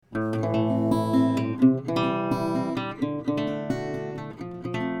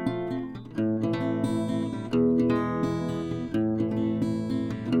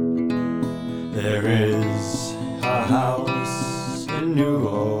There is a house in New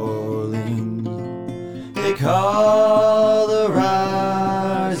Orleans they call the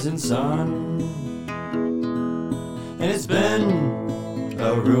Rising Sun, and it's been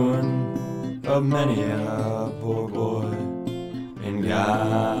a ruin of many a poor boy, and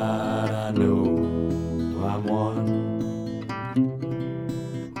God, I know I'm one.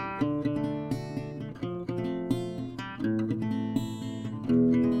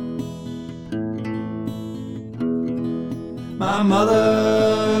 My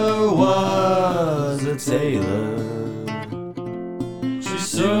mother was a tailor. She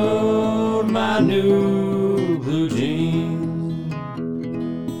sewed my new blue jeans.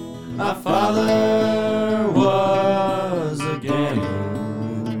 My father was a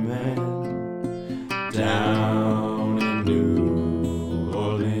gambling man down in New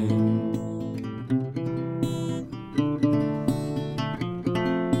Orleans.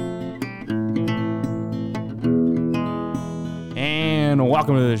 And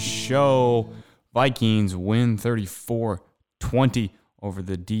welcome to the show. Vikings win 34-20 over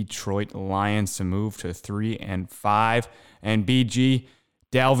the Detroit Lions to move to 3-5. And BG,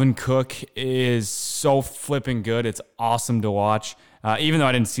 Dalvin Cook is so flipping good. It's awesome to watch. Even though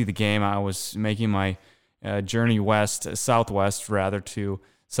I didn't see the game, I was making my journey southwest to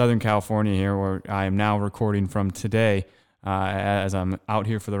Southern California here, where I am now recording from today as I'm out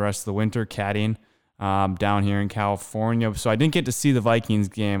here for the rest of the winter caddying down here in California. So I didn't get to see the Vikings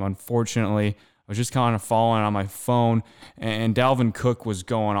game, unfortunately. I was just kind of following on my phone, and Dalvin Cook was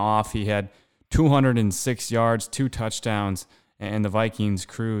going off. He had 206 yards, 2 touchdowns, and the Vikings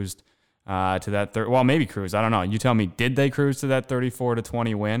cruised to that maybe cruised. I don't know. You tell me, did they cruise to that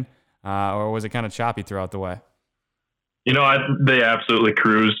 34-20 win, or was it kind of choppy throughout the way? You know, they absolutely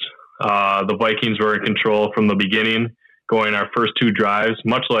cruised. The Vikings were in control from the beginning, going our first 2 drives,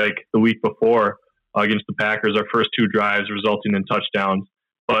 much like the week before against the Packers, our first 2 drives resulting in touchdowns.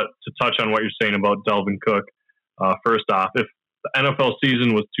 But to touch on what you're saying about Dalvin Cook, first off, if the NFL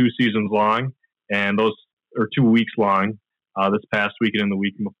season was 2 seasons long and those are 2 weeks long, this past weekend and the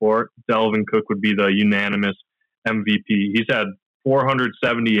weekend before, Dalvin Cook would be the unanimous MVP. He's had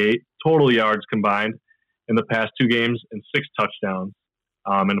 478 total yards combined in the past 2 games and 6 touchdowns.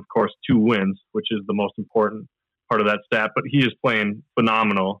 And of course, 2 wins, which is the most important part of that stat. But he is playing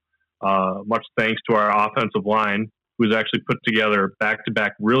phenomenal. Much thanks to our offensive line, who's actually put together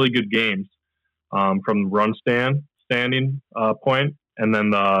back-to-back really good games from the run standing point, and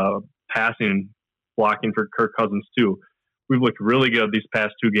then the passing blocking for Kirk Cousins too. We've looked really good these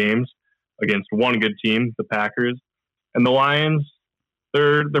past 2 games against one good team, the Packers, and the Lions.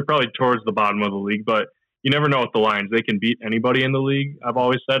 They're probably towards the bottom of the league, but you never know with the Lions. They can beat anybody in the league, I've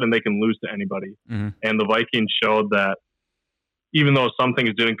always said, and they can lose to anybody. Mm-hmm. And the Vikings showed that even though some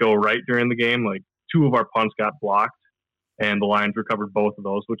things didn't go right during the game, like 2 of our punts got blocked, and the Lions recovered both of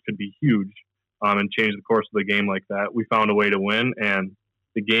those, which could be huge and change the course of the game like that. We found a way to win, and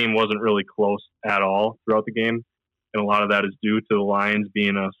the game wasn't really close at all throughout the game. And a lot of that is due to the Lions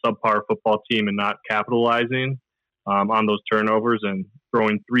being a subpar football team and not capitalizing on those turnovers and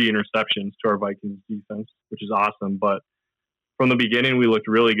throwing 3 interceptions to our Vikings defense, which is awesome. But from the beginning, we looked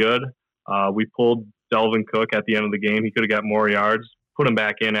really good. We pulled Dalvin Cook at the end of the game. He could have got more yards, put him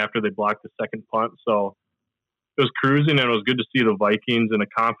back in after they blocked the second punt. So it was cruising, and it was good to see the Vikings in a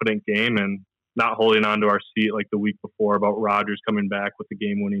confident game and not holding on to our seat like the week before about Rodgers coming back with the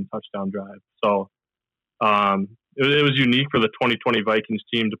game-winning touchdown drive. So it was unique for the 2020 Vikings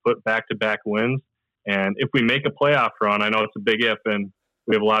team to put back-to-back wins. And if we make a playoff run, I know it's a big if, and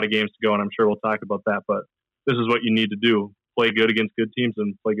we have a lot of games to go, and I'm sure we'll talk about that, but this is what you need to do. Play good against good teams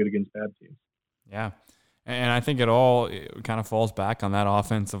and play good against bad teams. Yeah, and I think it kind of falls back on that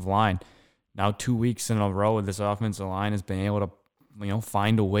offensive line. Now 2 weeks in a row, this offensive line has been able to,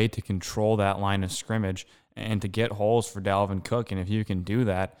 find a way to control that line of scrimmage and to get holes for Dalvin Cook. And if you can do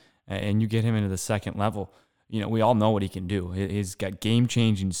that and you get him into the second level, we all know what he can do. He's got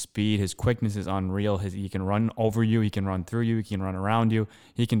game-changing speed. His quickness is unreal. He can run over you. He can run through you. He can run around you.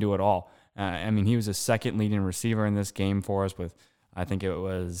 He can do it all. He was a second leading receiver in this game for us with, I think it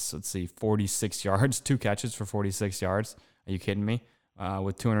was, 46 yards, 2 catches for 46 yards. Are you kidding me?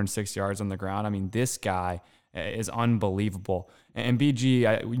 With 206 yards on the ground. This guy is unbelievable. And BG,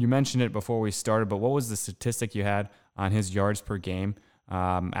 you mentioned it before we started, but what was the statistic you had on his yards per game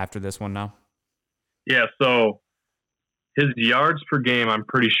after this one now? Yeah, so his yards per game, I'm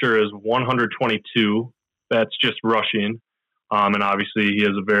pretty sure, is 122. That's just rushing. And obviously he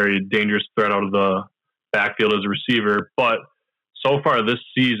is a very dangerous threat out of the backfield as a receiver. But so far this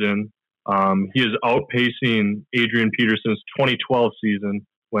season, he is outpacing Adrian Peterson's 2012 season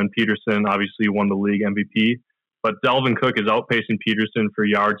when Peterson obviously won the league MVP. But Dalvin Cook is outpacing Peterson for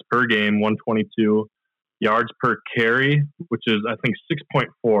yards per game, 122, yards per carry, which is, I think,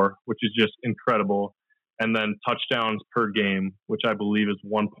 6.4, which is just incredible. And then touchdowns per game, which I believe is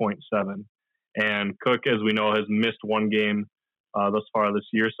 1.7. And Cook, as we know, has missed one game thus far this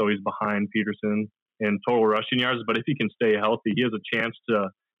year, so he's behind Peterson in total rushing yards. But if he can stay healthy, he has a chance to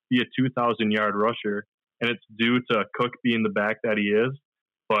be a 2,000-yard rusher. And it's due to Cook being the back that he is,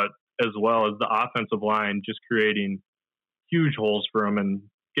 but as well as the offensive line just creating huge holes for him and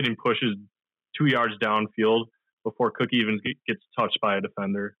getting pushes 2 yards downfield before Cook even gets touched by a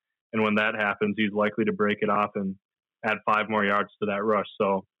defender. And when that happens, he's likely to break it off and add 5 more yards to that rush.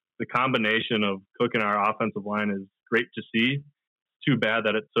 So the combination of Cook and our offensive line is great to see. Too bad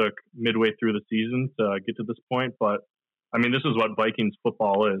that it took midway through the season to get to this point. But, I mean, this is what Vikings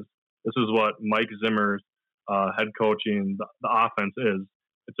football is. This is what Mike Zimmer's head coaching, the offense is.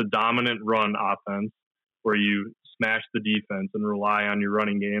 It's a dominant run offense where you smash the defense and rely on your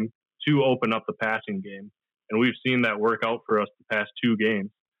running game to open up the passing game. And we've seen that work out for us the past 2 games.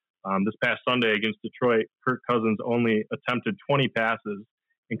 This past Sunday against Detroit, Kirk Cousins only attempted 20 passes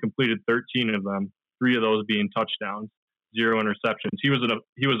and completed 13 of them, 3 of those being touchdowns, 0 interceptions. He was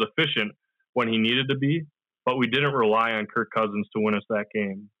efficient when he needed to be, but we didn't rely on Kirk Cousins to win us that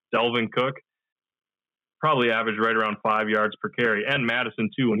game. Dalvin Cook probably averaged right around 5 yards per carry, and Madison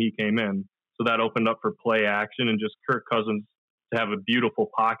too when he came in. So that opened up for play action and just Kirk Cousins to have a beautiful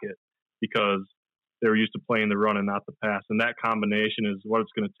pocket because they were used to playing the run and not the pass. And that combination is what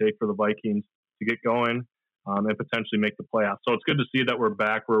it's going to take for the Vikings to get going and potentially make the playoffs. So it's good to see that we're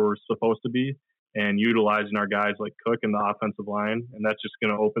back where we're supposed to be and utilizing our guys like Cook and the offensive line. And that's just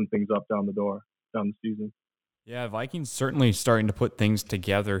going to open things up down the season. Yeah, Vikings certainly starting to put things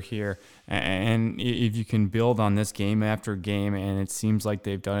together here. And if you can build on this game after game, and it seems like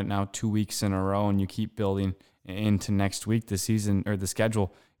they've done it now 2 weeks in a row, and you keep building into next week, the season or the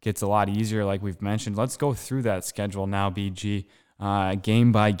schedule gets a lot easier, like we've mentioned. Let's go through that schedule now, BG.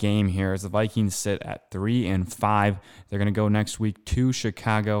 Game by game here as the Vikings sit at 3-5. They're going to go next week to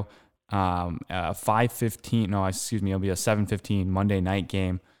Chicago, 5:15. No, excuse me, it'll be a 7:15 Monday night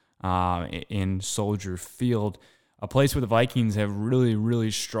game in Soldier Field, a place where the Vikings have really, really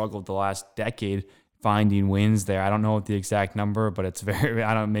struggled the last decade finding wins there. I don't know what the exact number, but it's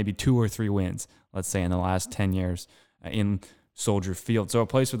maybe 2 or 3 wins, let's say, in the last 10 years in Soldier Field. So a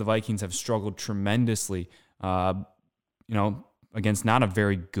place where the Vikings have struggled tremendously, against not a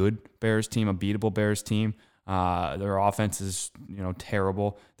very good Bears team, a beatable Bears team. Their offense is,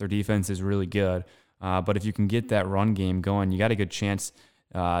 terrible. Their defense is really good. But if you can get that run game going, you got a good chance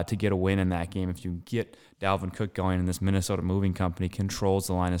to get a win in that game. If you get Dalvin Cook going and this Minnesota Moving Company controls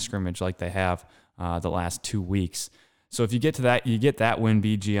the line of scrimmage like they have the last 2 weeks. So if you get to that, you get that win,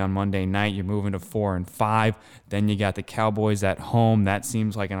 BG, on Monday night, you're moving to 4-5. Then you got the Cowboys at home. That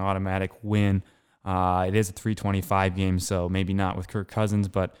seems like an automatic win. It is a 3:25 game, so maybe not with Kirk Cousins,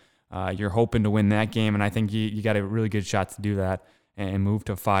 but you're hoping to win that game, and I think you got a really good shot to do that and move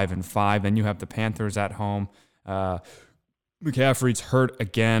to 5-5. Then you have the Panthers at home. McCaffrey's hurt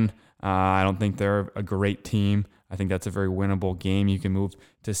again. I don't think they're a great team. I think that's a very winnable game. You can move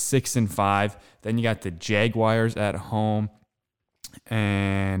to 6-5. Then you got the Jaguars at home.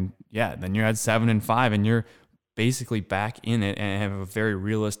 And then you're at 7-5, and you're basically back in it and have a very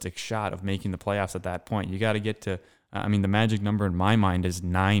realistic shot of making the playoffs at that point. You got to get to, the magic number in my mind is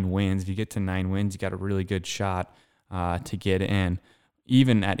 9 wins. If you get to 9 wins, you got a really good shot to get in.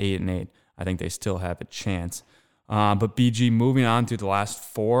 Even at 8-8, I think they still have a chance. But BG, moving on to the last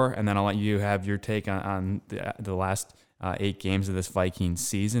 4, and then I'll let you have your take on the last 8 games of this Vikings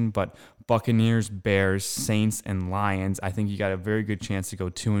season. But Buccaneers, Bears, Saints, and Lions, I think you got a very good chance to go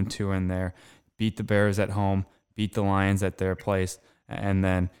 2-2 in there. Beat the Bears at home, beat the Lions at their place, and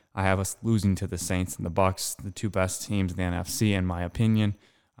then I have us losing to the Saints and the Bucs, the 2 best teams in the NFC, in my opinion.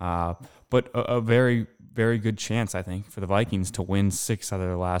 But a very, very good chance, I think, for the Vikings to win 6 out of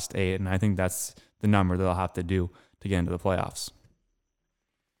their last 8, and I think that's the number they'll have to do to get into the playoffs.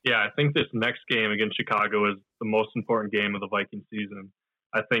 Yeah, I think this next game against Chicago is the most important game of the Viking season.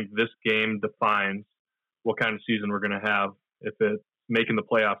 I think this game defines what kind of season we're going to have. If it's making the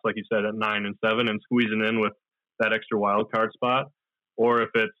playoffs, like you said, at 9-7 and squeezing in with that extra wild card spot, or if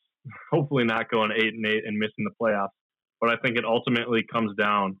it's hopefully not going 8-8 and missing the playoffs. But I think it ultimately comes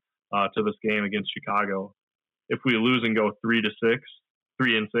down to this game against Chicago. If we lose and go 3-6,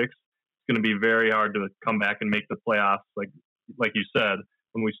 it's going to be very hard to come back and make the playoffs. Like, like you said,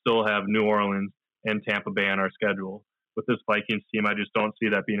 when we still have New Orleans and Tampa Bay on our schedule. With this Vikings team, I just don't see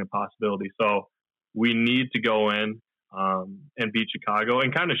that being a possibility. So we need to go in and beat Chicago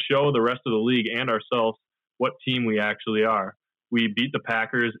and kind of show the rest of the league and ourselves what team we actually are. We beat the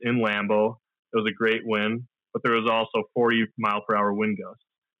Packers in Lambeau. It was a great win, but there was also 40-mile-per-hour wind gusts,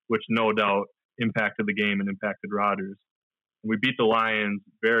 which no doubt impacted the game and impacted Rodgers. We beat the Lions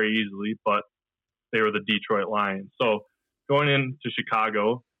very easily, but they were the Detroit Lions. So going into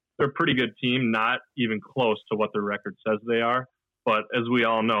Chicago, they're a pretty good team, not even close to what their record says they are. But as we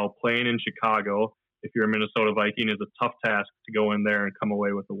all know, playing in Chicago, if you're a Minnesota Viking, is a tough task to go in there and come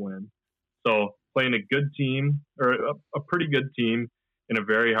away with a win. So playing a good team, or a pretty good team in a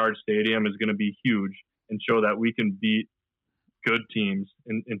very hard stadium, is going to be huge and show that we can beat good teams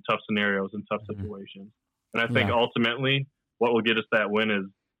in tough scenarios and tough situations. And I think ultimately what will get us that win is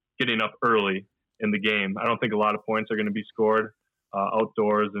getting up early in the game. I don't think a lot of points are going to be scored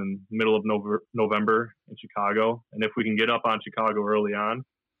outdoors in middle of November in Chicago. And if we can get up on Chicago early on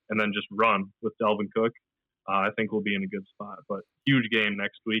and then just run with Dalvin Cook, I think we'll be in a good spot. But huge game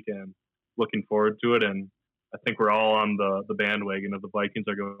next week, and looking forward to it. And I think we're all on the bandwagon of the Vikings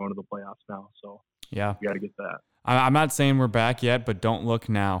are going to the playoffs now. So yeah, we got to get that. I'm not saying we're back yet, but don't look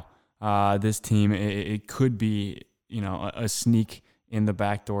now. This team, it could be, a sneak in the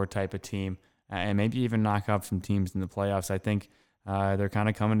back door type of team, and maybe even knock up some teams in the playoffs. I think they're kind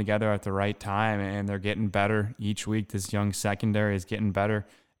of coming together at the right time, and they're getting better each week. This young secondary is getting better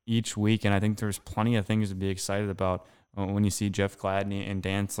each week, and I think there's plenty of things to be excited about when you see Jeff Gladney and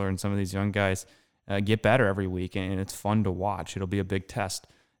Dantzler and some of these young guys get better every week, and it's fun to watch. It'll be a big test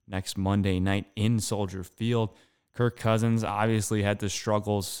next Monday night in Soldier Field. Kirk Cousins obviously had the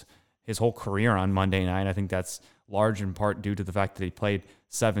struggles his whole career on Monday night. I think that's large in part due to the fact that he played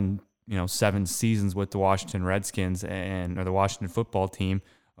seven seasons with the Washington Redskins or the Washington football team,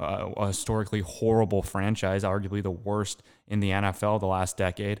 a historically horrible franchise, arguably the worst in the NFL the last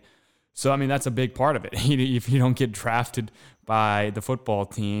decade. So, I mean, that's a big part of it. If you don't get drafted by the football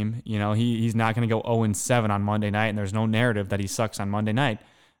team, he's not going to go 0-7 on Monday night, and there's no narrative that he sucks on Monday night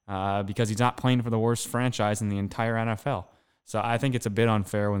because he's not playing for the worst franchise in the entire NFL. So I think it's a bit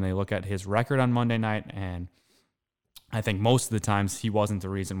unfair when they look at his record on Monday night, and I think most of the times he wasn't the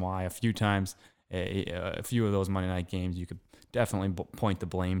reason why. A few times, a few of those Monday night games, you could definitely point the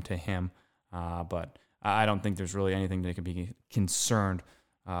blame to him, but I don't think there's really anything that could be concerned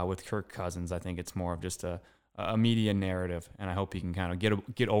with Kirk Cousins. I think it's more of just a media narrative, and I hope he can kind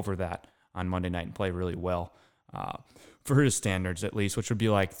of get over that on Monday night and play really well for his standards, at least, which would be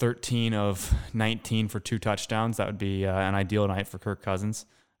like 13 of 19 for 2 touchdowns. That would be an ideal night for Kirk Cousins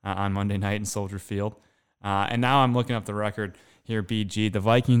on Monday night in Soldier Field. And now I'm looking up the record here, BG. The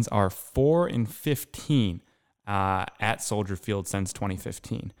Vikings are 4-15 at Soldier Field since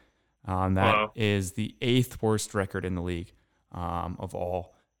 2015. That is the 8th worst record in the league of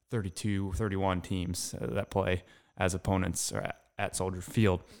all 31 teams that play as opponents at Soldier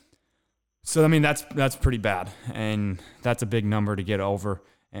Field. So, I mean, that's pretty bad, and that's a big number to get over,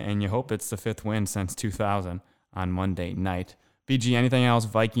 and you hope it's the 5th win since 2000 on Monday night. BG, anything else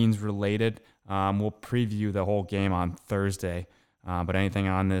Vikings related? We'll preview the whole game on Thursday, but anything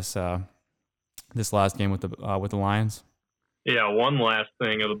on this last game with the Lions? Yeah, one last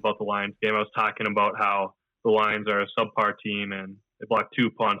thing about the Lions game. I was talking about how the Lions are a subpar team, and they blocked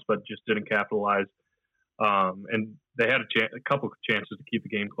 2 punts, but just didn't capitalize. And they had a couple of chances to keep the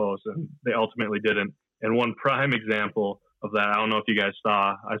game close, and they ultimately didn't. And one prime example of that, I don't know if you guys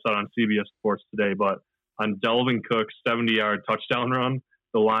saw, I saw it on CBS Sports today, but on Dalvin Cook's 70-yard touchdown run,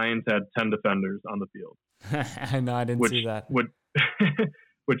 the Lions had 10 defenders on the field. No, I didn't see that.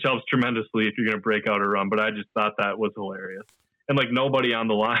 Which helps tremendously if you're going to break out a run, but I just thought that was hilarious. And, nobody on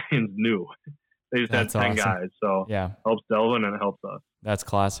the Lions knew. They just had 10 guys, so yeah, helps Dalvin and it helps us. That's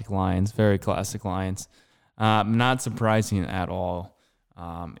classic Lions, very classic Lions. Not surprising at all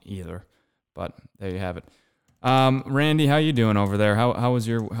either, but there you have it. Randy, how you doing over there? How was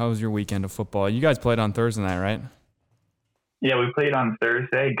your weekend of football? You guys played on Thursday night, right? Yeah, we played on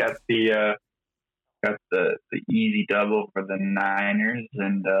Thursday. Got the easy double for the Niners,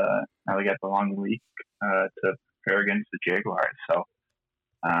 and now we got the long week to prepare against the Jaguars. So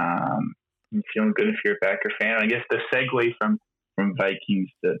I'm feeling good if you're a Packer fan. I guess the segue from Vikings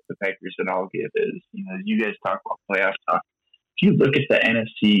to the Packers that I'll give is, you guys talk about playoff talk. If you look at the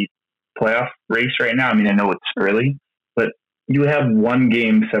NFC playoff race right now, I mean, I know it's early, but you have one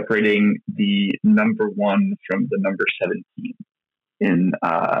game separating the number 1 from the number 17 in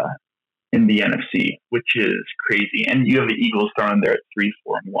the NFC, which is crazy. And you have the Eagles down there at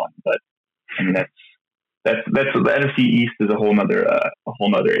 3-4-1, but I mean, that's the NFC East is a whole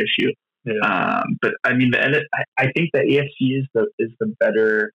nother issue. Yeah. But I mean, I think the AFC is the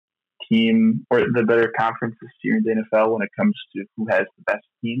better team or the better conference this year in the NFL when it comes to who has the best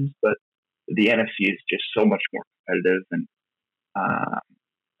teams. But the NFC is just so much more competitive, and I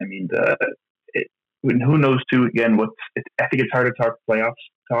mean, who knows too? Again, I think it's hard to talk playoffs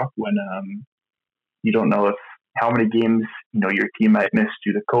talk when you don't know how many games your team might miss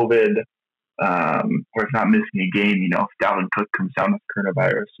due to COVID, or if not missing a game. If Dalvin Cook comes down with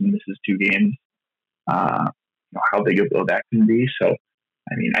coronavirus and misses 2 games, how big a blow that can be. So,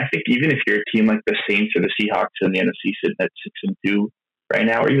 I mean, I think even if you're a team like the Saints or the Seahawks in the NFC sitting at 6-2 right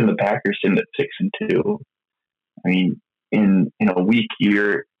now, or even the Packers sitting at 6-2, I mean, in a week,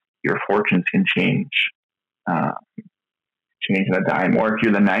 your fortunes can change in a dime. Or if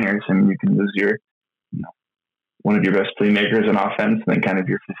you're the Niners, I mean, you can lose one of your best playmakers on offense, and then kind of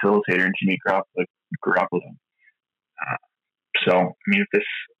your facilitator in Jimmy Garoppolo. So, I mean, if this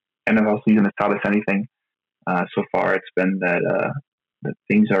NFL season has taught us anything so far, it's been that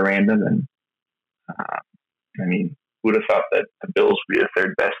things are random. And I mean, who would have thought that the Bills would be the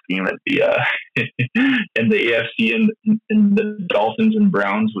third best team at the in the AFC, and the Dolphins and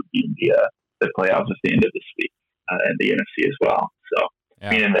Browns would be the playoffs at the end of this week, and the NFC as well. So, yeah.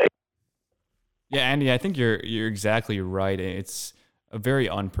 I mean, Yeah, Andy, I think you're exactly right. It's a very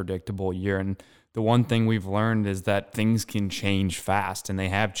unpredictable year, and the one thing we've learned is that things can change fast, and they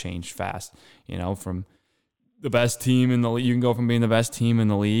have changed fast. From the best team in the league, you can go from being the best team in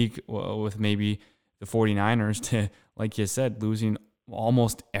the league with maybe the 49ers to, like you said, losing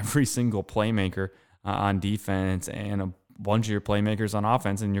almost every single playmaker on defense and a bunch of your playmakers on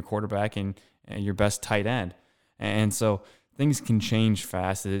offense and your quarterback and your best tight end. And so things can change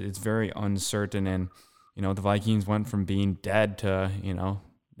fast. It's very uncertain. And, the Vikings went from being dead to,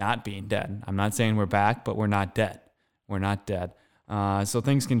 not being dead. I'm not saying we're back, but we're not dead. We're not dead. So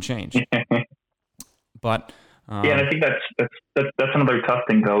things can change. But yeah, and I think that's another tough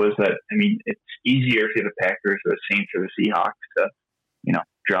thing, though, is that, I mean, it's easier for the Packers or the Saints or the Seahawks to,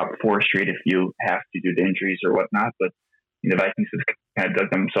 drop 4 straight if you have to due to injuries or whatnot. But the Vikings have kind of dug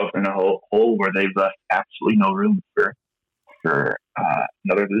themselves in a hole where they've left absolutely no room for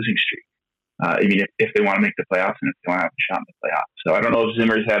another losing streak. I mean, if they want to make the playoffs and if they want to have a shot in the playoffs. So I don't know if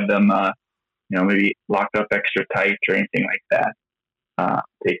Zimmer's had them, maybe locked up extra tight or anything like that.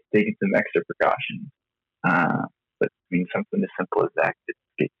 Taking some extra precautions. But I mean, something as simple as that could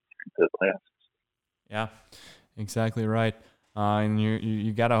get into the playoffs. Yeah, exactly right. And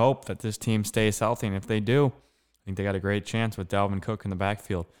you got to hope that this team stays healthy. And if they do, I think they got a great chance with Dalvin Cook in the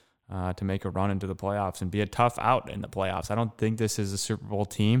backfield to make a run into the playoffs and be a tough out in the playoffs. I don't think this is a Super Bowl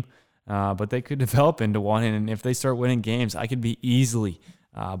team, but they could develop into one. And if they start winning games, I could be easily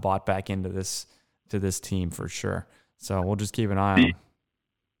bought back into this team for sure. So we'll just keep an eye on them.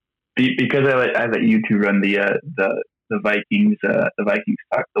 Because I let you two run the Vikings talk.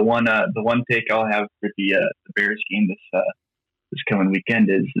 The one take I'll have for the Bears game this coming weekend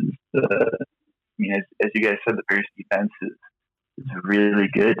is I mean, as you guys said, the Bears defense is really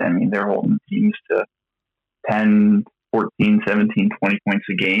good. I mean, they're holding teams to 10, 14, 17, 20 points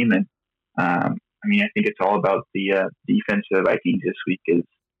a game, and I mean, I think it's all about the defense of the Vikings this week. You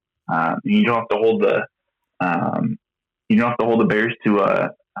don't have to hold the Bears to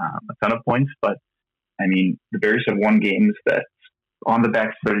a ton of points, but I mean, the Bears have won games that's on the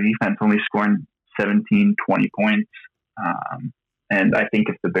backs of their defense, only scoring 17, 20 points. And I think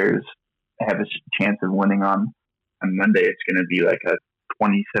if the Bears have a chance of winning on Monday, it's going to be like a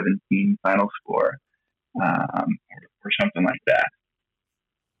 2017 final score or something like that.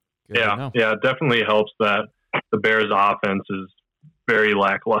 Yeah, it definitely helps that the Bears' offense is very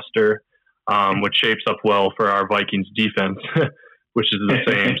lackluster, which shapes up well for our Vikings defense, which is the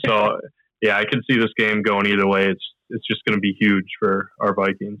same. So, yeah, I could see this game going either way. It's just going to be huge for our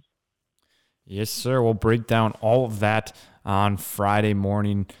Vikings. Yes, sir. We'll break down all of that on Friday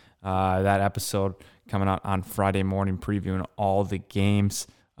morning. That episode coming out on Friday morning, previewing all the games.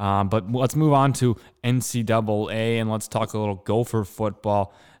 But let's move on to NCAA, and let's talk a little Gopher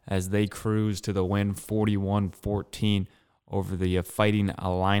football as they cruise to the win 41-14 over the Fighting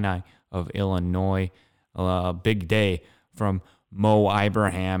Illini of Illinois. A big day from Mo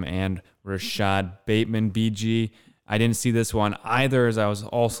Ibrahim and Rashad Bateman. BG, I didn't see this one either, as I was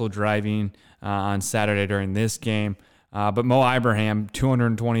also driving on Saturday during this game. But Mo Ibrahim,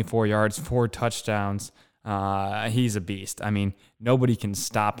 224 yards, 4 touchdowns. He's a beast. I mean, nobody can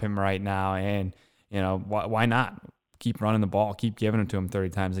stop him right now. And, why not? Keep running the ball. Keep giving it to him 30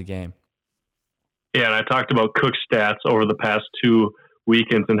 times a game. Yeah, and I talked about Cook's stats over the past 2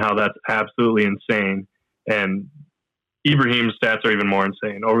 weekends and how that's absolutely insane. And Ibrahim's stats are even more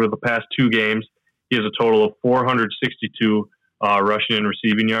insane. Over the past 2 games, he has a total of 462 rushing and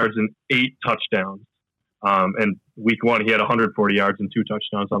receiving yards and 8 touchdowns. And week 1, he had 140 yards and 2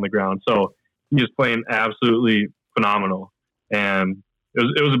 touchdowns on the ground. So he is playing absolutely phenomenal. And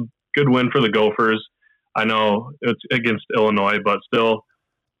it was a good win for the Gophers. I know it's against Illinois, but still,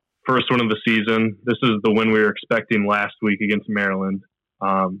 first win of the season. This is the win we were expecting last week against Maryland,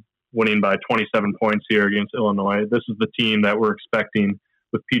 winning by 27 points here against Illinois. This is the team that we're expecting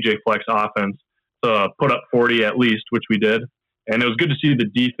with PJ Fleck's offense to put up 40 at least, which we did. And it was good to see the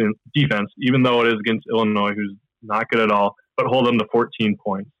defense, even though it is against Illinois, who's not good at all, but hold them to 14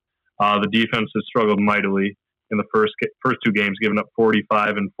 points. The defense has struggled mightily in the first 2 games, giving up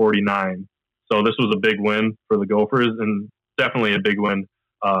 45 and 49. So this was a big win for the Gophers and definitely a big win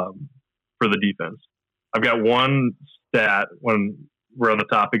for the defense. I've got one stat when we're on the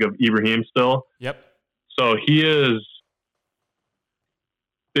topic of Ibrahim still. Yep. So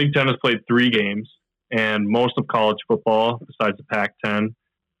Big Ten has played 3 games, and most of college football, besides the Pac-10,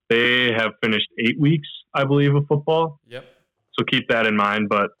 they have finished 8 weeks, I believe, of football. Yep. So keep that in mind.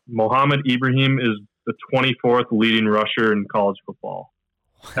 But Mohamed Ibrahim is the 24th leading rusher in college football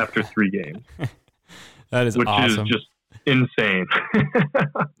after 3 games. That is which awesome. Is just insane.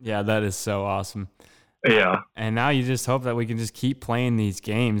 Yeah, that is so awesome. Yeah. And now you just hope that we can just keep playing these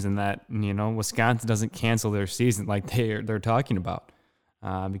games and that, Wisconsin doesn't cancel their season like they're talking about.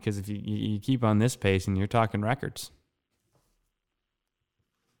 Because if you keep on this pace and you're talking records.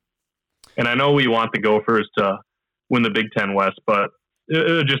 And I know we want the Gophers to win the Big Ten West, but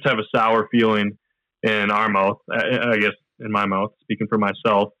it would just have a sour feeling in our mouth, I guess in my mouth, speaking for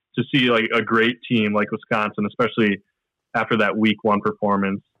myself, to see like a great team like Wisconsin, especially after that week 1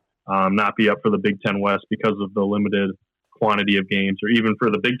 performance, not be up for the Big Ten West because of the limited quantity of games, or even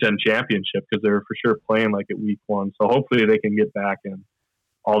for the Big Ten championship, because they were for sure playing like at week 1. So hopefully they can get back and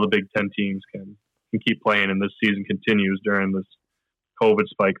all the Big Ten teams can keep playing, and this season continues during this COVID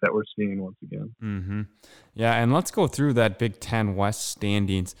spike that we're seeing once again. Mm-hmm. Yeah, and let's go through that Big Ten West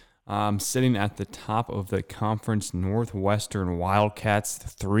standings. Sitting at the top of the conference, Northwestern Wildcats,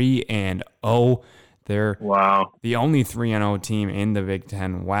 3-0. They're the only 3-0 team in the Big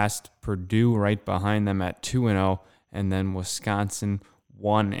Ten West. Purdue right behind them at 2-0, and then Wisconsin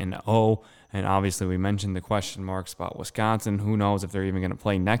 1-0. And obviously, we mentioned the question marks about Wisconsin. Who knows if they're even going to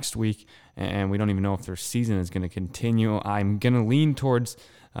play next week? And we don't even know if their season is going to continue. I'm going to lean towards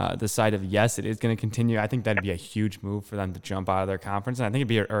the side of yes, it is going to continue. I think that'd be a huge move for them to jump out of their conference. And I think it'd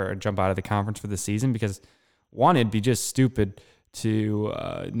be a jump out of the conference for the season because, one, it'd be just stupid to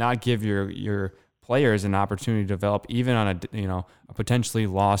not give your players an opportunity to develop, even on a potentially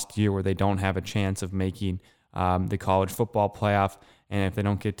lost year where they don't have a chance of making the college football playoff. And if they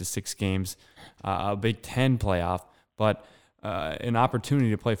don't get to 6 games, a Big Ten playoff, but an opportunity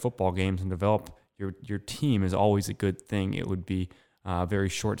to play football games and develop your team is always a good thing. It would be very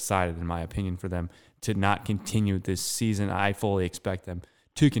short-sighted, in my opinion, for them to not continue this season. I fully expect them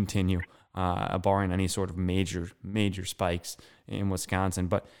to continue, barring any sort of major spikes in Wisconsin.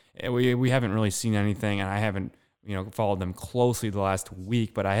 But we haven't really seen anything, and I haven't followed them closely the last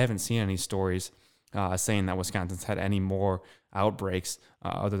week, but I haven't seen any stories saying that Wisconsin's had any more outbreaks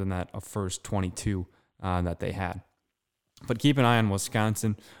other than that first 22 that they had. But keep an eye on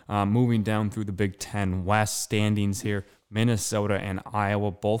Wisconsin. Moving down through the Big Ten West standings here, Minnesota and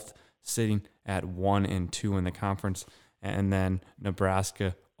Iowa both sitting at 1-2 in the conference, and then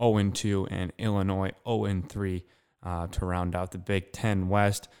Nebraska 0-2 and Illinois 0-3 to round out the Big Ten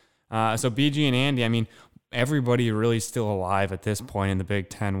West. So BG and Andy, I mean, everybody really still alive at this point in the Big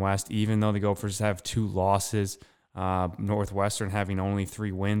Ten West, even though the Gophers have 2 losses. Northwestern having only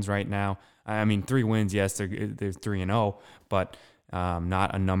 3 wins right now. I mean, 3 wins, yes, they're 3-0, but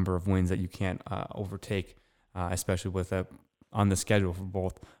not a number of wins that you can't overtake, especially with on the schedule for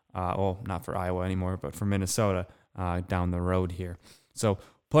both, not for Iowa anymore, but for Minnesota down the road here. So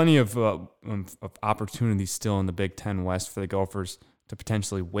plenty of opportunities still in the Big Ten West for the Gophers to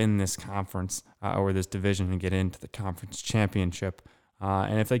potentially win this conference or this division and get into the conference championship.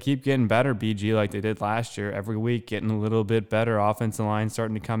 And if they keep getting better, BG, like they did last year, every week getting a little bit better, offensive line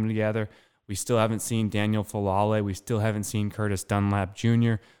starting to come together. We still haven't seen Daniel Falale. We still haven't seen Curtis Dunlap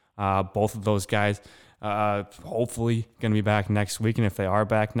Jr. Both of those guys hopefully going to be back next week. And if they are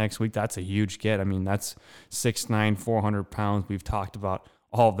back next week, that's a huge get. I mean, that's 6'9", 400 pounds. We've talked about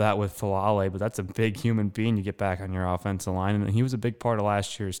all of that with Falale, but that's a big human being you get back on your offensive line. And he was a big part of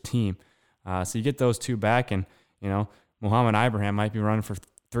last year's team. So you get those 2 back, and, Mohamed Ibrahim might be running for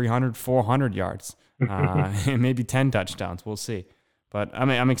 300, 400 yards, and maybe 10 touchdowns. We'll see. But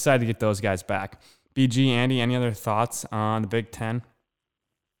I'm excited to get those guys back. BG, Andy, any other thoughts on the Big Ten?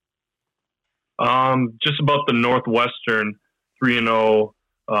 Just about the Northwestern 3-0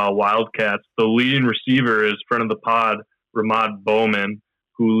 Wildcats. The leading receiver is friend of the pod, Ramad Bowman,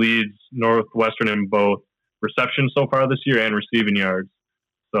 who leads Northwestern in both reception so far this year and receiving yards.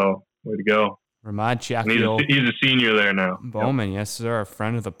 So, way to go. Ramad Shaquille. He's a senior there now. Bowman, yep. Yes, sir. A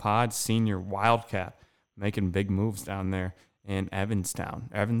friend of the pod, senior Wildcat, making big moves down there in Evanston.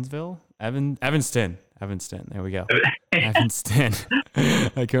 There we go. Evanston.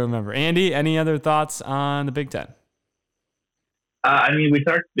 I can't remember. Andy, any other thoughts on the Big Ten? We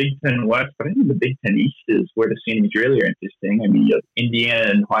talked Big Ten West, but I think the Big Ten East is where the scene is really interesting. You have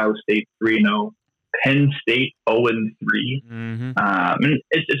Indiana and Ohio State 3-0, Penn State 0-3. Mm-hmm. And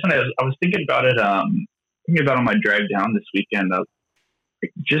it's funny. I was thinking about it. Thinking about on my drive down this weekend of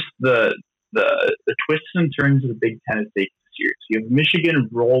just the twists and turns of the Big Ten has taken this year. So you have Michigan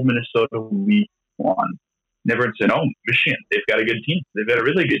roll Minnesota week 1. And everyone said, "Oh, Michigan, they've got a good team. They've got a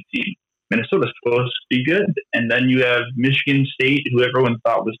really good team. Minnesota's supposed to be good." And then you have Michigan State, who everyone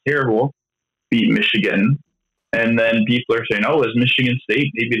thought was terrible, beat Michigan. And then people are saying, "Oh, is Michigan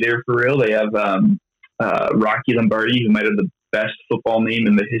State maybe they're for real?" They have Rocky Lombardi, who might have the best football name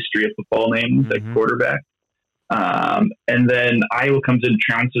in the history of football names, at quarterback. And then Iowa comes in and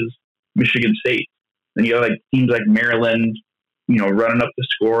trounces Michigan State. Then you have teams like Maryland, running up the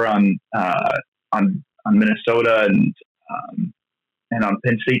score on Minnesota and on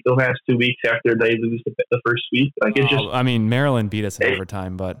Penn State the last 2 weeks after they lose the first week. Maryland beat us in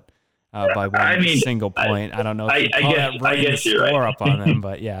overtime, but by one single point. I don't know if I guess you're score right. up on them,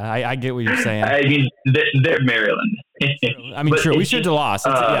 but yeah, I get what you're saying. They're Maryland. True. We should have lost.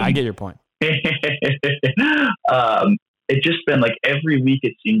 I get your point. It's just been every week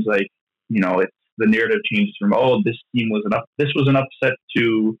it seems like, it's the narrative changes from, this team was an upset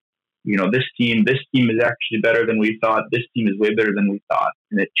to, this team is actually better than we thought. This team is way better than we thought.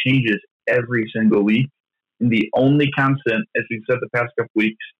 And it changes every single week. And the only constant, as we've said the past couple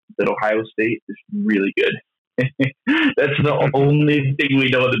weeks, that Ohio State is really good. That's the only thing we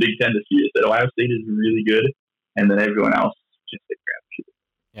know of the Big Ten this year, is that Ohio State is really good. And then everyone else is just a crapshoot.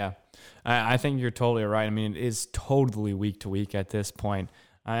 Yeah, I think you're totally right. It is totally week to week at this point.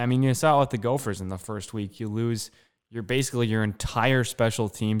 You saw it with the Gophers in the first week. You lose your entire special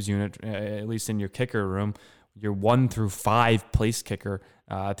teams unit, at least in your kicker room. Your 1 through 5 place kicker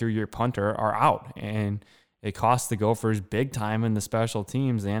through your punter are out, and it costs the Gophers big time in the special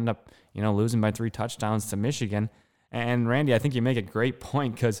teams. They end up, losing by 3 touchdowns to Michigan. And Randy, I think you make a great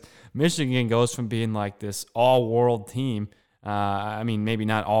point, because Michigan goes from being this all-world team. Maybe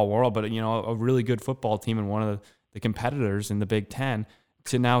not all-world, but a really good football team and one of the competitors in the Big Ten,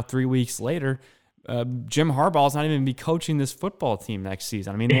 to now 3 weeks later, Jim Harbaugh's not even be coaching this football team next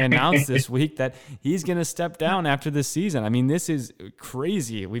season. They announced this week that he's going to step down after this season. This is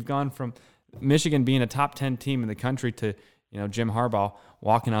crazy. We've gone from Michigan being a top 10 team in the country to, Jim Harbaugh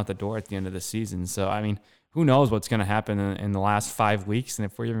walking out the door at the end of the season. So, who knows what's going to happen in the last 5 weeks, and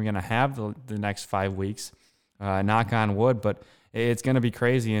if we're even going to have the next 5 weeks, knock on wood, but it's going to be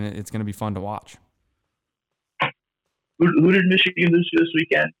crazy, and it's going to be fun to watch. Who did Michigan lose to this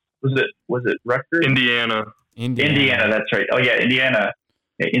weekend? Was it Rutgers? Indiana, that's right. Oh yeah, Indiana.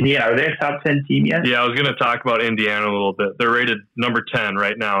 Are they a top 10 team yet? Yeah, I was going to talk about Indiana a little bit. They're rated number 10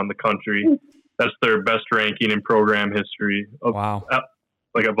 right now in the country. That's their best ranking in program history. Of all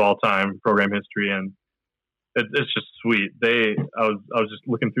time program history, and it's just sweet. I was just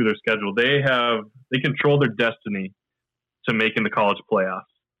looking through their schedule. They control their destiny to making the college playoffs,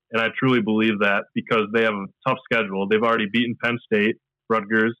 and I truly believe that, because they have a tough schedule. They've already beaten Penn State,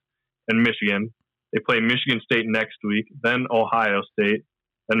 Rutgers, and Michigan. They play Michigan State next week, then Ohio State,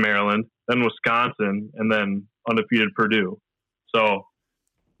 then Maryland, then Wisconsin, and then undefeated Purdue. So,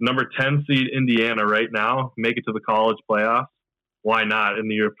 number 10 seed Indiana right now, make it to the college playoffs. Why not in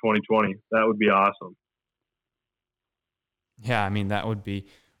the year of 2020? That would be awesome. Yeah, that would be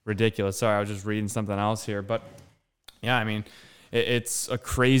ridiculous. Sorry, I was just reading something else here. But, yeah, it's a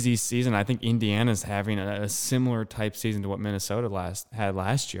crazy season. I think Indiana's having a similar type season to what Minnesota had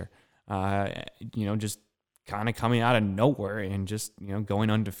last year. Just kind of coming out of nowhere and just, going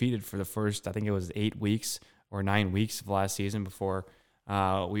undefeated for the first, I think it was 8 weeks or 9 weeks of last season before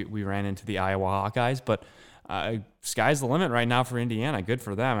we ran into the Iowa Hawkeyes. But sky's the limit right now for Indiana. Good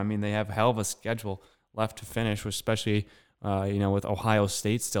for them. They have a hell of a schedule left to finish, especially, with Ohio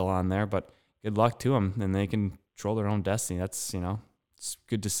State still on there. But good luck to them, and they can control their own destiny. That's, it's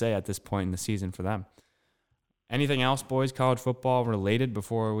good to say at this point in the season for them. Anything else, boys, college football related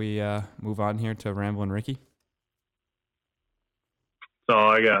before we move on here to Ramblin' Ricky? That's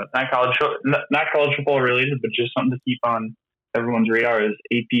all I got. Not college football related, but just something to keep on everyone's radar is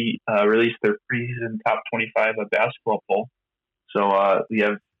AP released their preseason top 25 of basketball poll. So we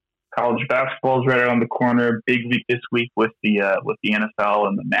have college basketball is right around the corner. Big week this week with the NFL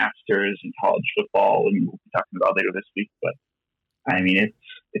and the Masters and college football, and we'll be talking about later this week. But I mean,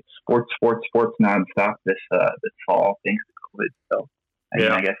 it's sports nonstop this fall thanks to COVID. So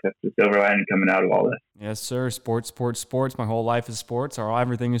I guess that's the silver lining coming out of all this. Yes, sir. Sports. My whole life is sports.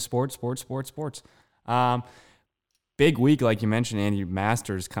 Everything is sports. Big week, like you mentioned, Andy,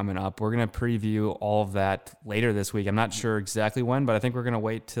 Masters coming up. We're going to preview all of that later this week. I'm not sure exactly when, but I think we're going to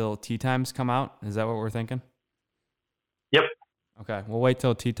wait till tee times come out. Is that what we're thinking? Yep. Okay, we'll wait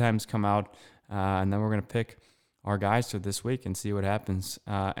till tee times come out, and then we're going to pick our guys for this week and see what happens.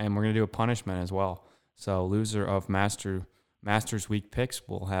 And we're going to do a punishment as well. So loser of Masters week picks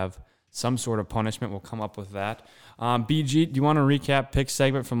will have some sort of punishment. We'll come up with that. BG, do you want to recap pick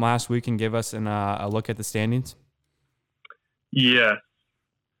segment from last week and give us a look at the standings? Yes.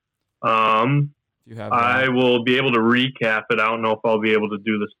 You have I will be able to recap it. I don't know if I'll be able to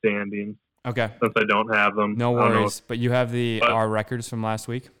do the standings. Okay. Since I don't have them. No worries. But you have our records from last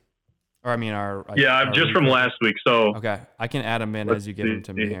week? Or I mean our just from last week. So okay. I can add them in as you give them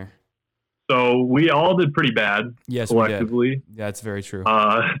to me here. So we all did pretty bad. Yes, collectively. We did. Yeah, that's very true. 2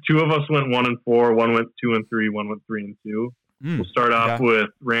 of us went 1-4, one went 2-3, one went 3-2. We'll start off with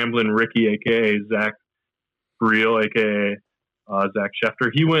Ramblin' Ricky, aka Zach Briel, aka Zach Schefter.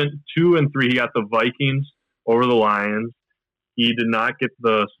 He went 2-3. He got the Vikings over the Lions. He did not get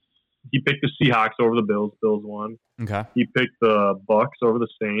he picked the Seahawks over the Bills. Bills won. Okay. He picked the Bucks over the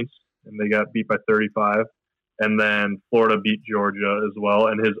Saints, and they got beat by 35. And then Florida beat Georgia as well.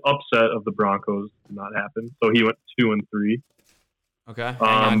 And his upset of the Broncos did not happen. So he went 2-3. Okay.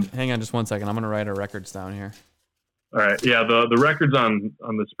 Hang on just 1 second. I'm going to write our records down here. All right. Yeah, the records on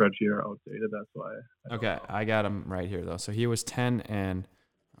the spreadsheet are outdated. That's why. Okay. I got him right here, though. So he was 10 and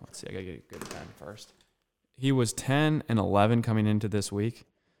 – let's see. I got to get a good pen first. He was 10-11 coming into this week.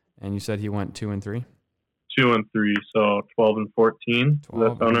 And you said he went 2-3? 2-3. So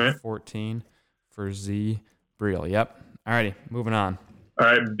 12-14. 14 for Z Briel. Yep. All righty. Moving on. All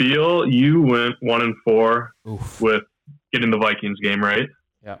right. Beal, you went 1-4 with getting the Vikings game right.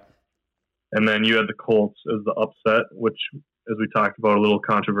 Yep. And then you had the Colts as the upset, which, as we talked about, a little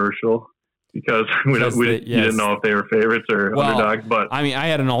controversial because you didn't know if they were favorites or underdogs. But I mean, I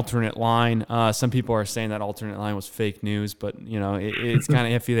had an alternate line. Some people are saying that alternate line was fake news, but it's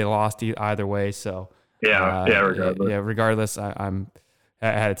kind of iffy. They lost either way. So regardless, I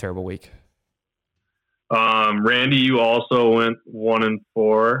had a terrible week. Randy, you also went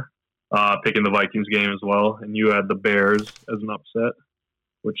 1-4, picking the Vikings game as well, and you had the Bears as an upset,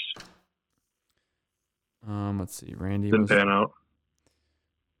 which let's see, Randy didn't pan out.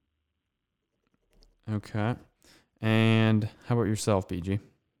 Okay, and how about yourself, BG?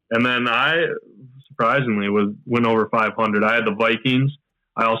 And then I surprisingly went over 500. I had the Vikings.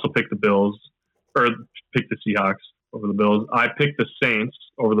 I also picked the Bills, or picked the Seahawks over the Bills. I picked the Saints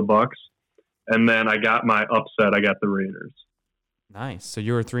over the Bucks. And then I got my upset. I got the Raiders. Nice. So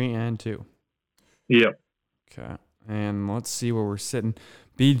you were 3-2. Yep. Okay. And let's see where we're sitting.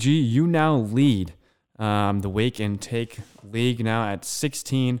 BG, you now lead the Wake and Take League now at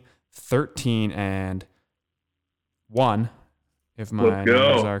 16, 13, and 1, if my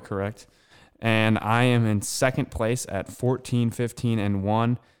numbers are correct. And I am in second place at 14, 15, and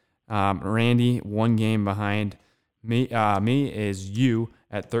 1. Randy, 1 game behind me. Me is you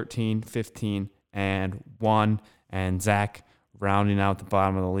at 13, 15, and 1, and Zach rounding out the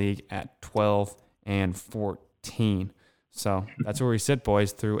bottom of the league at 12 and 14. So that's where we sit,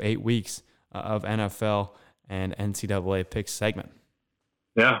 boys, through 8 weeks of NFL and NCAA pick segment.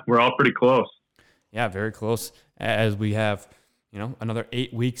 Yeah, we're all pretty close. Yeah, very close, as we have, another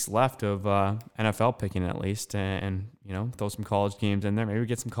 8 weeks left of NFL picking at least, and throw some college games in there. Maybe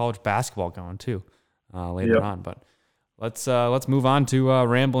get some college basketball going too later on, but. Let's move on to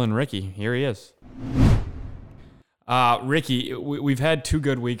Ramblin' Ricky. Here he is. Ricky, we've had 2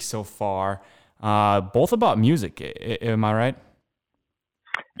 good weeks so far, both about music. Am I right?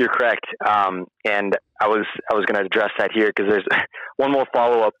 You're correct. And I was going to address that here because there's one more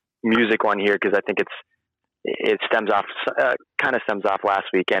follow-up music one here because I think it stems off last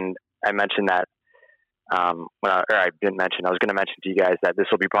week, and I mentioned that I was going to mention to you guys that this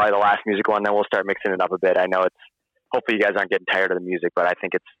will be probably the last music one. Then we'll start mixing it up a bit. I know hopefully you guys aren't getting tired of the music, but I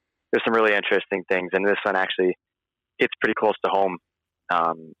think there's some really interesting things. And this one actually, it's pretty close to home,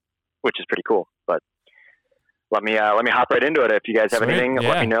 which is pretty cool. But let me hop right into it. If you guys have anything,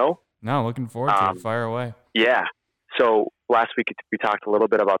 let me know. No, looking forward to it. Fire away. Yeah. So last week we talked a little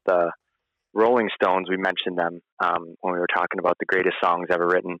bit about the Rolling Stones. We mentioned them when we were talking about the greatest songs ever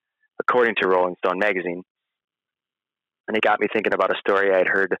written, according to Rolling Stone magazine. And it got me thinking about a story I had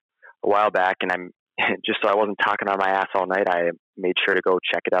heard a while back, and I'm just so I wasn't talking on my ass all night, I made sure to go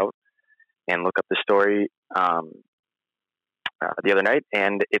check it out and look up the story the other night,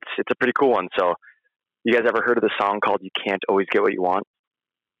 and it's a pretty cool one. So, you guys ever heard of the song called "You Can't Always Get What You Want"?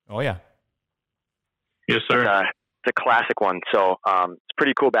 Oh yeah. Yes, sir. It's a classic one. So it's a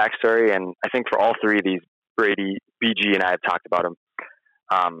pretty cool backstory, and I think for all three of these, Brady, BG, and I have talked about them.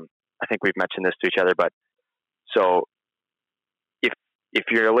 I think we've mentioned this to each other, but so if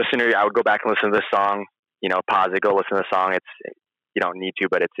you're a listener, I would go back and listen to this song. Pause it, go listen to the song. You don't need to,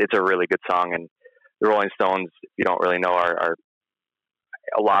 but it's a really good song. And the Rolling Stones, if you don't really know, are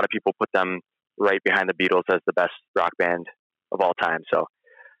a lot of people put them right behind the Beatles as the best rock band of all time. So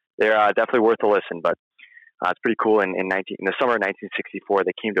they're definitely worth a listen. But it's pretty cool. In the summer of 1964,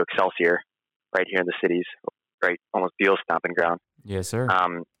 they came to Excelsior, right here in the cities, right, almost Beal's stomping ground. Yes, sir.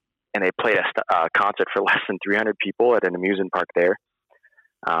 And they played a concert for less than 300 people at an amusement park there.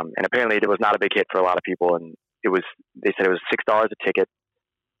 And apparently it was not a big hit for a lot of people. And they said it was $6 a ticket.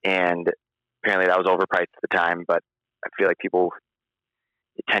 And apparently that was overpriced at the time. But I feel like people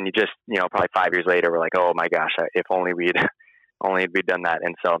tend to just, probably 5 years later, were like, oh my gosh, if only we'd done that.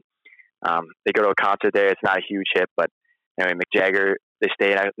 And so they go to a concert there. It's not a huge hit, but anyway, Mick Jagger, they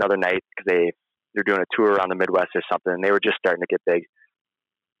stay another night because they're doing a tour around the Midwest or something. And they were just starting to get big.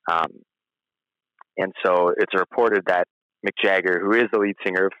 And so it's reported that Mick Jagger, who is the lead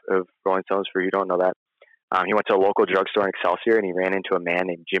singer of Rolling Stones, for you who don't know that, he went to a local drugstore in Excelsior and he ran into a man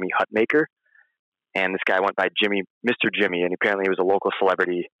named Jimmy Hutmaker. And this guy went by Mr. Jimmy, and apparently he was a local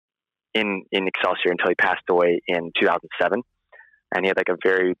celebrity in Excelsior until he passed away in 2007. And he had a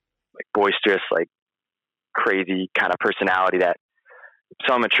very boisterous, crazy kind of personality that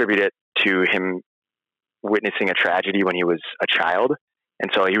some attribute it to him witnessing a tragedy when he was a child. And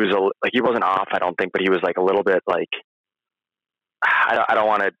so he was he wasn't off, I don't think, but he was a little bit I don't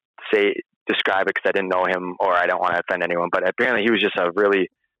want to describe it because I didn't know him, or I don't want to offend anyone, but apparently he was just a really...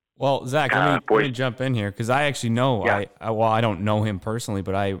 Well, Zach, let me jump in here because I actually know, yeah. I don't know him personally,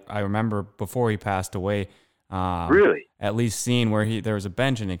 but I remember before he passed away, really, at least seeing where there was a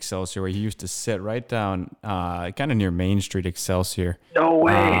bench in Excelsior where he used to sit right down, kind of near Main Street, Excelsior. No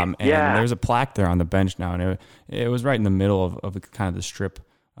way. And there's a plaque there on the bench now, and it was right in the middle of kind of the strip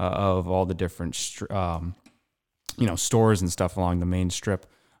of all the different stores and stuff along the main strip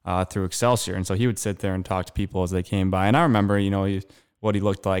through Excelsior. And so he would sit there and talk to people as they came by. And I remember, what he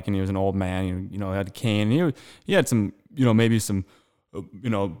looked like, and he was an old man, had a cane. And he had some, maybe some,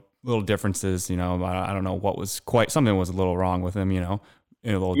 little differences, I don't know what was something was a little wrong with him, a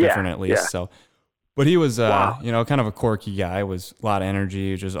little different at least. Yeah. So, but he was, kind of a quirky guy, was a lot of energy.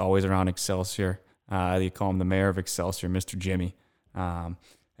 He was just always around Excelsior. They call him the mayor of Excelsior, Mr. Jimmy. And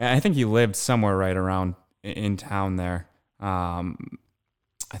I think he lived somewhere right around in town there.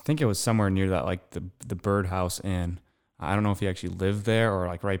 I think it was somewhere near that, the Birdhouse Inn. I don't know if he actually lived there or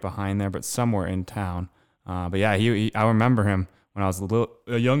right behind there, but somewhere in town. But yeah, I remember him when I was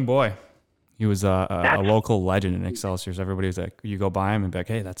a young boy. He was a local legend in Excelsior. So everybody was like, you go by him and be like,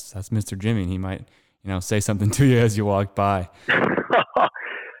 hey, that's Mr. Jimmy. And he might, say something to you as you walk by.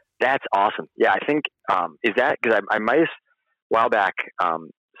 That's awesome. Yeah, I think, is that, because I might have, a while back,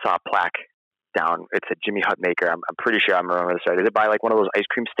 saw a plaque down. It's a Jimmy Hutmaker. I'm pretty sure I'm remembering this right. Is it by one of those ice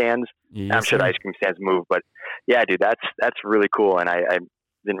cream stands? Yes, I'm sure the ice cream stands move, but yeah, dude, that's really cool. And I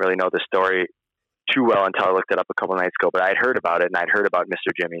didn't really know the story too well until I looked it up a couple nights ago, but I'd heard about it, and I'd heard about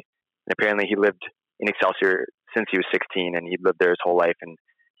Mr. Jimmy. And apparently he lived in Excelsior since he was 16, and he'd lived there his whole life, and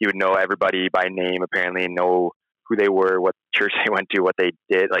he would know everybody by name, apparently, and know who they were, what church they went to, what they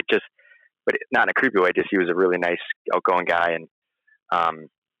did, but not in a creepy way, just he was a really nice, outgoing guy. And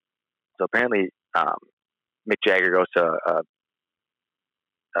so apparently Mick Jagger goes to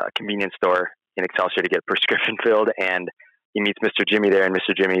a convenience store in Excelsior to get a prescription filled, and he meets Mr. Jimmy there, and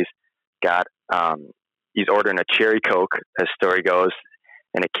Mr. Jimmy's got he's ordering a cherry Coke, as story goes.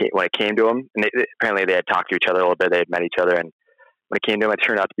 And when it came to him, and apparently they had talked to each other a little bit, they had met each other, and when it came to him, it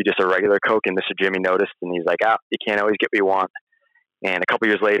turned out to be just a regular Coke, and Mr. Jimmy noticed, and he's like, you can't always get what you want. And a couple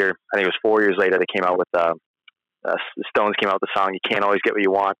years later, I think it was 4 years later, they came out with the Stones came out with the song, You Can't Always Get What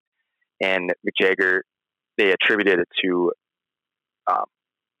You Want. And Mick Jagger, they attributed it to,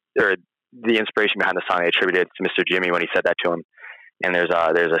 or the inspiration behind the song, they attributed it to Mr. Jimmy when he said that to him. And there's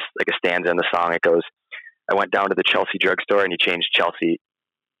a stanza in the song. It goes, I went down to the Chelsea drugstore, and he changed Chelsea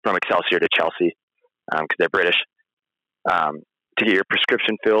from Excelsior to Chelsea, because they're British, to get your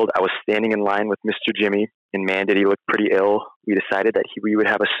prescription filled. I was standing in line with Mr. Jimmy, and man, did he look pretty ill. We decided that we would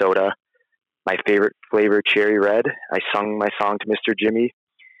have a soda. My favorite flavor, cherry red. I sung my song to Mr. Jimmy.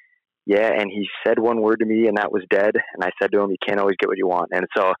 Yeah, and he said one word to me, and that was dead. And I said to him, you can't always get what you want. And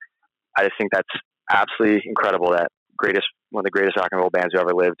so I just think that's absolutely incredible that one of the greatest rock and roll bands who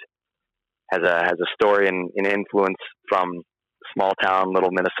ever lived has a story and an influence from small town,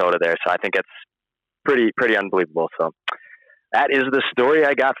 little Minnesota there. So I think it's pretty unbelievable. So that is the story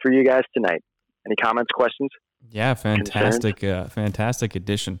I got for you guys tonight. Any comments, questions? Yeah, fantastic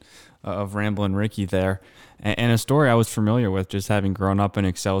addition of Ramblin' Ricky there, and a story I was familiar with, just having grown up in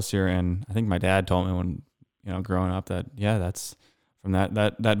Excelsior. And I think my dad told me when growing up that that's from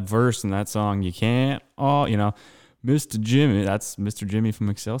that verse and that song. You can't Mr. Jimmy. That's Mr. Jimmy from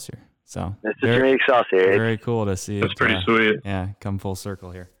Excelsior. So Mr. Jimmy Excelsior. Very cool to see. That's pretty sweet. Yeah, come full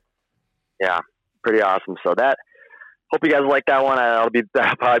circle here. Yeah, pretty awesome. So that. Hope you guys like that one.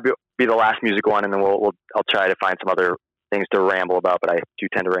 That'll probably be the last music one, and then I'll try to find some other things to ramble about. But I do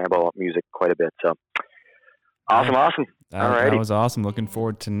tend to ramble about music quite a bit. So awesome. That was awesome. Looking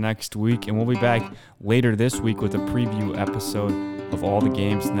forward to next week, and we'll be back later this week with a preview episode of all the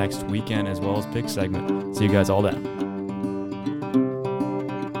games next weekend, as well as pick segment. See you guys all then.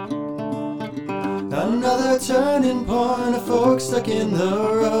 Another turning point, a fork stuck in the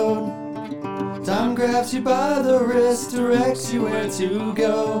road. Time grabs you by the wrist, directs you where to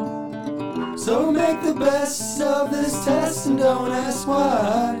go. So make the best of this test and don't ask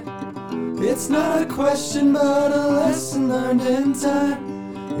why. It's not a question but a lesson learned in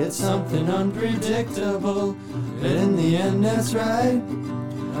time. It's something unpredictable, but in the end that's right.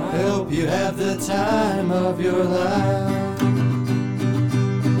 I hope you have the time of your life.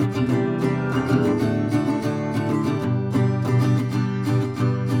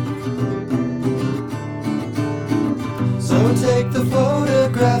 So take the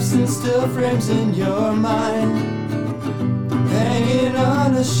photographs and still frames in your mind, hanging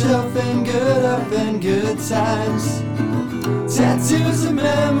on a shelf in good up and good times. Tattoos of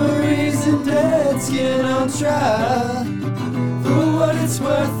memories and dead skin on trial. For what it's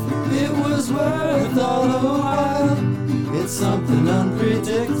worth, it was worth all the while. It's something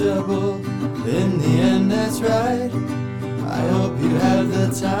unpredictable, in the end that's right. I hope you have the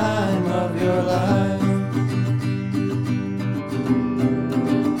time of your life.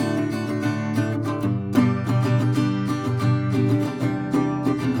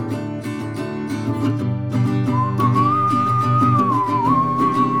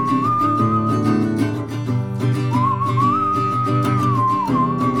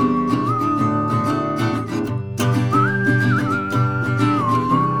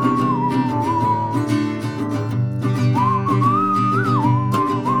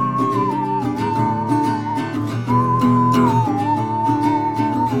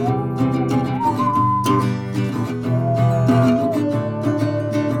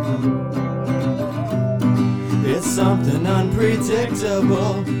 Something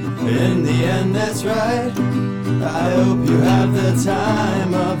unpredictable, in the end that's right. I hope you have the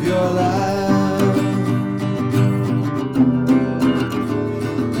time of your life.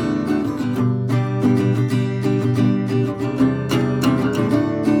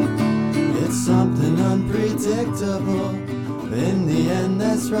 It's something unpredictable, in the end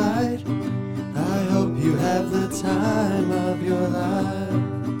that's right. I hope you have the time of your life.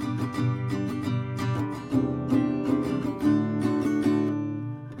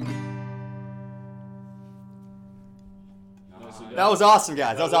 That was awesome,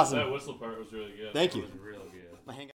 guys. That was awesome. That whistle part was really good. Thank you.